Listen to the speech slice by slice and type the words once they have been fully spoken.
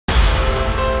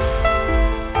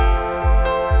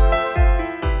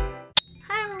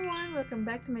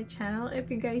back to my channel. If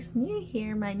you guys new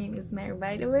here, my name is Mary,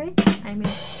 by the way. I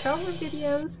make travel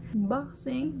videos,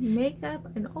 unboxing, makeup,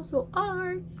 and also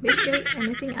arts. Basically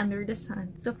anything under the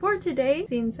sun. So for today,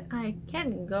 since I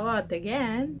can't go out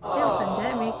again, still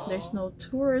pandemic, there's no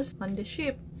tours on the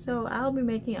ship. So I'll be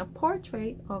making a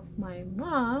portrait of my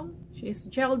mom. She's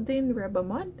Geraldine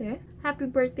Rebamonte. Happy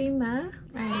birthday, Ma.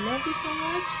 I love you so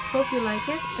much. Hope you like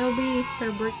it. It'll be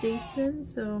her birthday soon,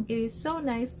 so it is so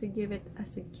nice to give it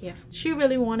as a gift. She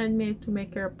really wanted me to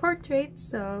make her a portrait,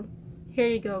 so here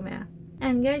you go, Ma.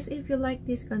 And guys, if you like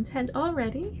this content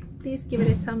already, please give it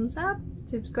a thumbs up,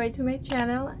 subscribe to my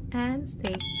channel, and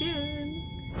stay tuned.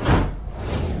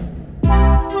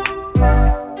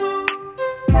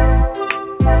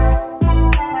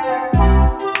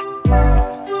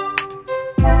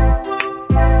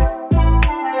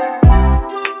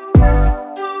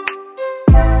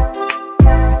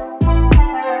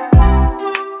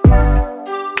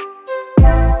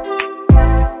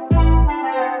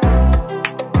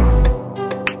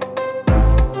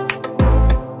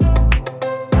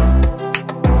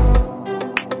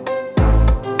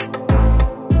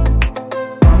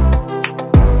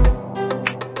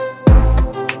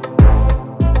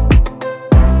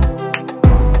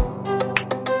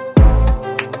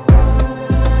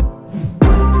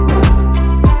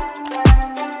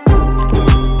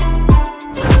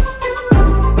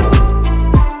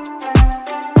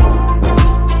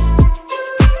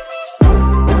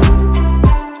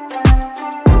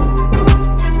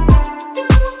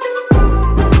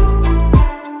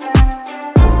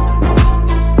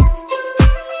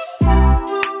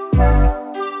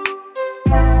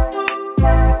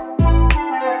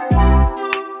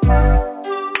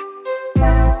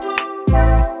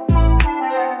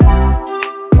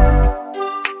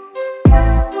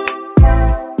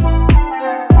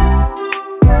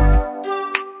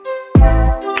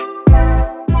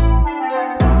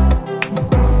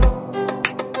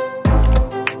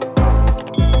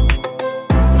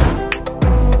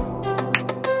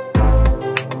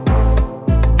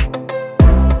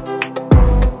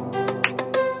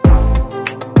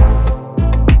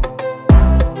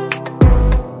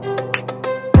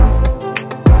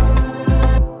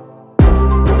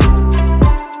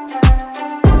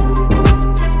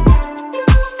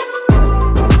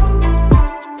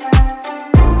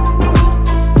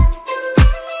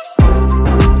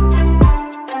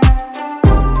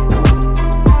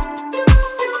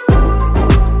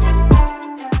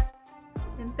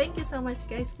 Thank you so much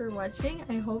guys for watching.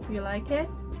 I hope you like it.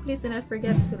 Please do not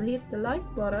forget to hit the like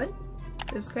button,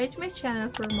 subscribe to my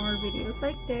channel for more videos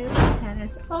like this, and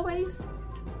as always,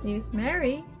 this is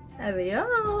Mary.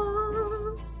 Adios!